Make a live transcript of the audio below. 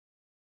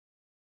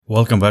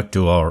Welcome back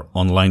to our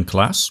online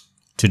class.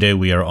 Today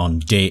we are on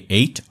day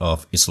 8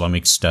 of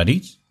Islamic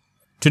studies.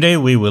 Today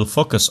we will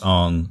focus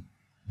on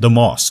the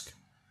mosque,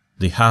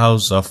 the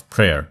house of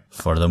prayer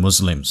for the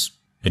Muslims.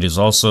 It is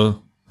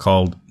also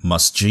called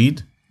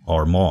masjid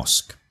or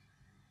mosque.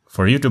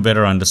 For you to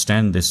better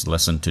understand this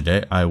lesson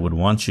today, I would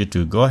want you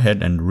to go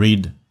ahead and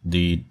read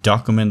the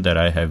document that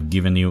I have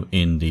given you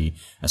in the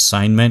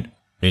assignment.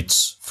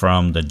 It's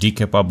from the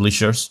DK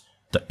Publishers,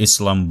 the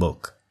Islam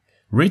book.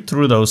 Read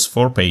through those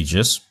 4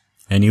 pages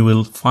and you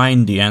will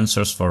find the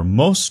answers for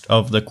most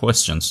of the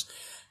questions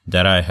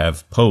that I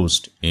have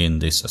posed in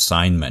this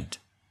assignment.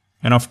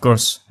 And of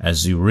course,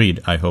 as you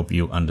read, I hope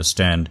you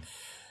understand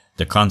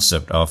the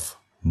concept of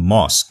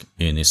mosque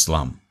in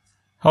Islam.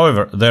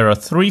 However, there are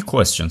 3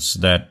 questions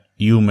that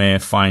you may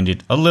find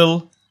it a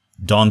little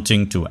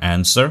daunting to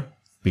answer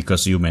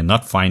because you may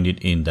not find it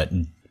in that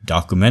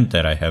document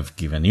that I have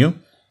given you.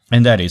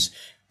 And that is,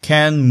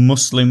 can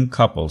Muslim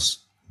couples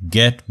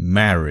get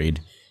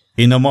married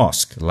in a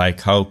mosque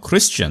like how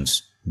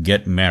Christians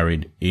get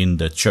married in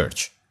the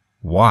church?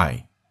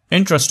 Why?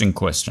 Interesting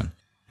question.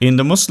 In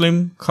the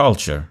Muslim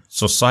culture,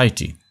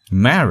 society,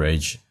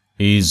 marriage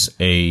is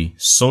a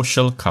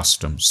social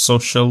custom,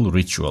 social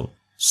ritual,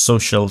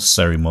 social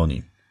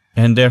ceremony,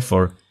 and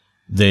therefore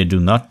they do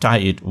not tie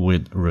it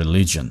with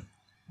religion.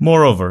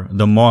 Moreover,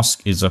 the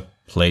mosque is a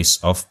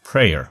place of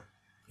prayer.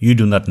 You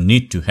do not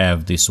need to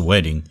have this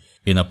wedding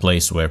in a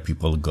place where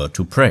people go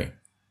to pray.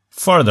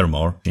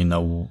 Furthermore, in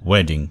a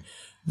wedding,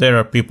 there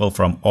are people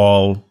from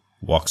all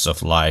walks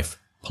of life,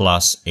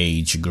 plus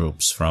age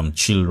groups, from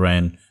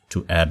children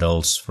to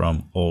adults,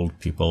 from old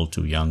people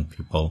to young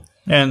people.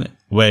 And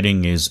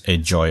wedding is a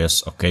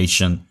joyous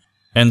occasion.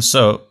 And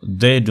so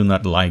they do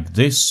not like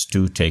this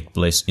to take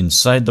place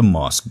inside the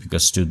mosque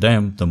because to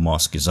them, the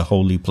mosque is a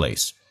holy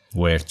place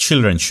where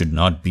children should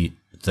not be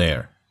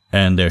there.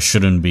 And there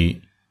shouldn't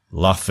be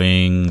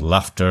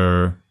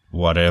laughter,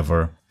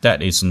 whatever.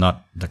 That is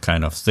not the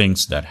kind of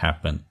things that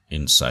happen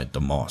inside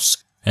the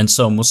mosque. And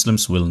so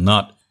Muslims will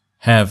not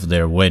have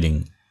their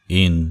wedding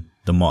in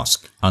the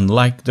mosque,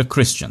 unlike the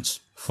Christians.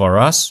 For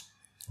us,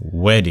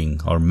 wedding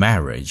or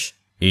marriage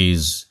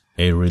is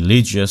a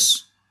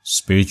religious,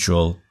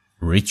 spiritual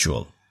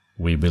ritual.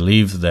 We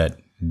believe that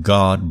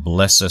God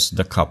blesses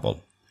the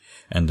couple.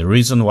 And the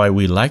reason why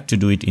we like to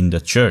do it in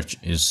the church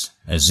is,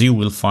 as you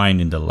will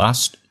find in the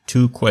last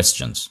 2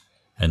 questions,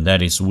 and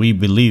that is, we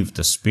believe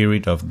the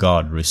Spirit of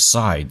God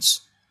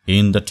resides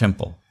in the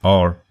temple,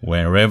 or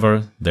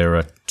wherever there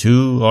are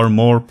 2 or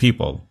more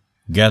people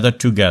gathered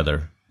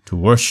together to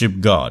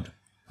worship God.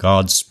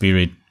 God's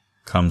Spirit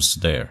comes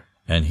there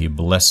and He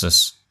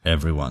blesses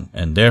everyone.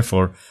 And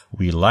therefore,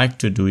 we like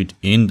to do it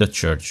in the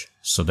church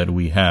so that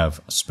we have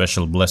a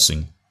special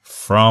blessing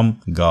from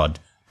God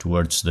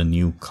towards the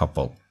new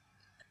couple.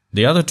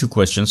 The other 2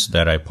 questions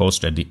that I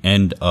posed at the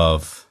end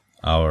of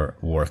our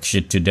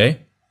worksheet today,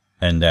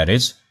 and that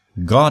is,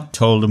 God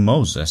told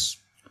Moses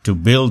to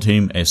build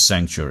him a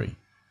sanctuary.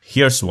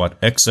 Here's what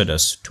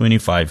Exodus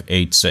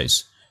 25:8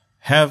 says.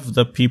 Have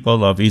the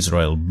people of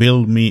Israel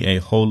build me a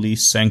holy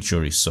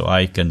sanctuary so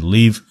I can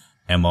live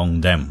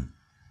among them.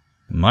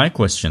 My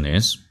question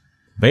is,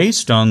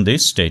 based on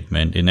this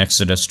statement in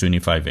Exodus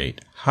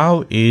 25:8,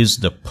 how is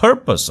the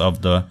purpose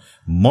of the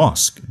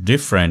mosque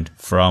different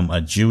from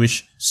a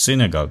Jewish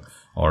synagogue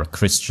or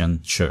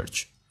Christian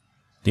church?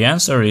 The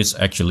answer is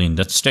actually in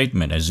that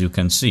statement. As you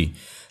can see,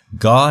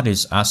 God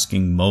is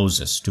asking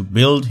Moses to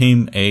build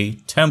him a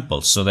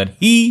temple so that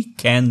he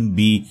can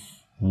be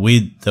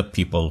with the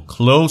people,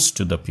 close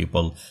to the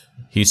people.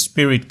 His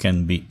spirit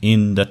can be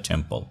in the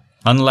temple.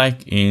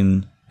 Unlike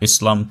in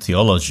Islam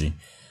theology,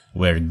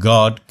 where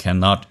God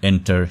cannot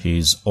enter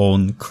his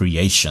own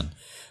creation.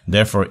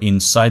 Therefore,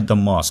 inside the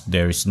mosque,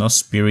 there is no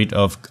spirit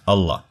of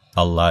Allah.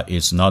 Allah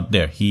is not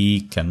there.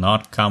 He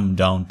cannot come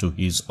down to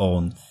his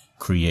own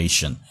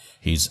creation.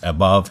 He is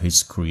above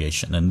his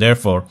creation. And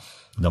therefore,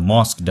 the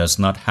mosque does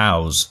not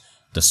house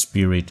the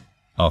Spirit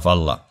of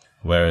Allah.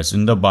 Whereas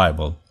in the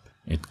Bible,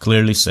 it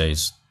clearly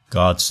says,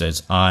 God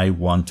says, I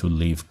want to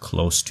live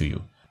close to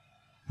you.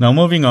 Now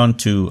moving on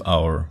to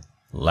our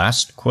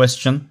last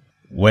question.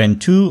 When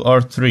 2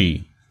 or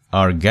 3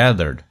 are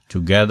gathered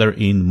together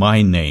in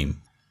my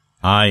name,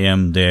 I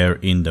am there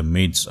in the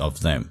midst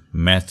of them.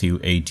 Matthew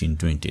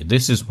 18:20.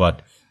 This is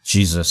what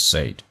Jesus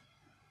said.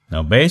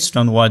 Now based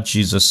on what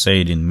Jesus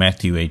said in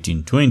Matthew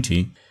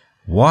 18:20,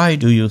 why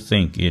do you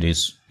think it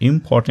is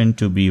important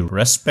to be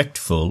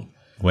respectful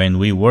when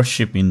we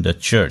worship in the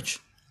church,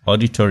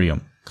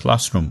 auditorium,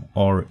 classroom,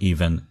 or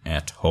even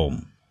at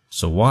home?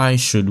 So why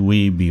should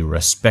we be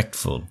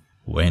respectful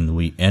when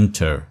we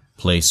enter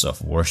place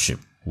of worship,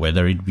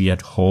 whether it be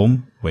at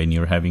home when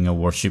you're having a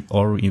worship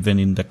or even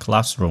in the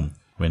classroom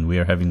when we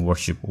are having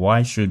worship?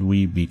 Why should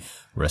we be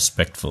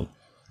respectful?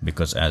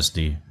 Because as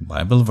the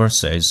Bible verse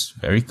says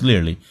very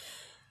clearly,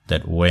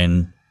 that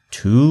when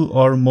 2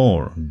 or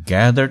more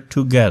gather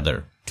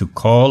together to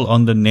call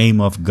on the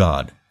name of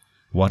God,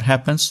 what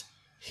happens?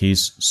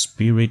 His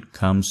Spirit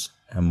comes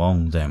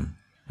among them,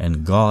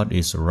 and God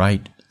is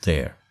right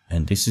there.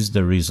 And this is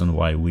the reason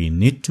why we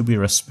need to be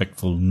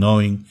respectful,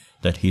 knowing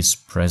that His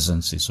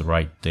presence is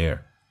right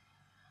there.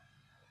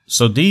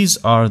 So these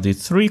are the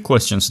 3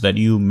 questions that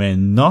you may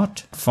not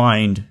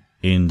find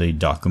in the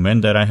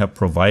document that I have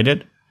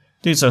provided.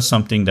 These are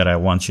something that I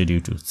want you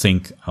to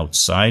think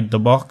outside the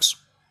box.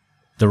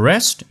 The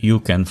rest, you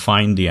can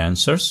find the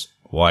answers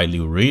while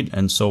you read.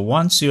 And so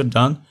once you're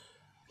done,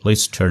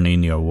 please turn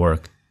in your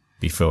work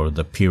before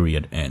the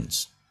period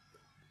ends.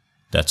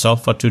 That's all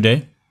for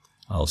today.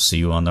 I'll see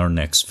you on our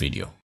next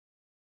video.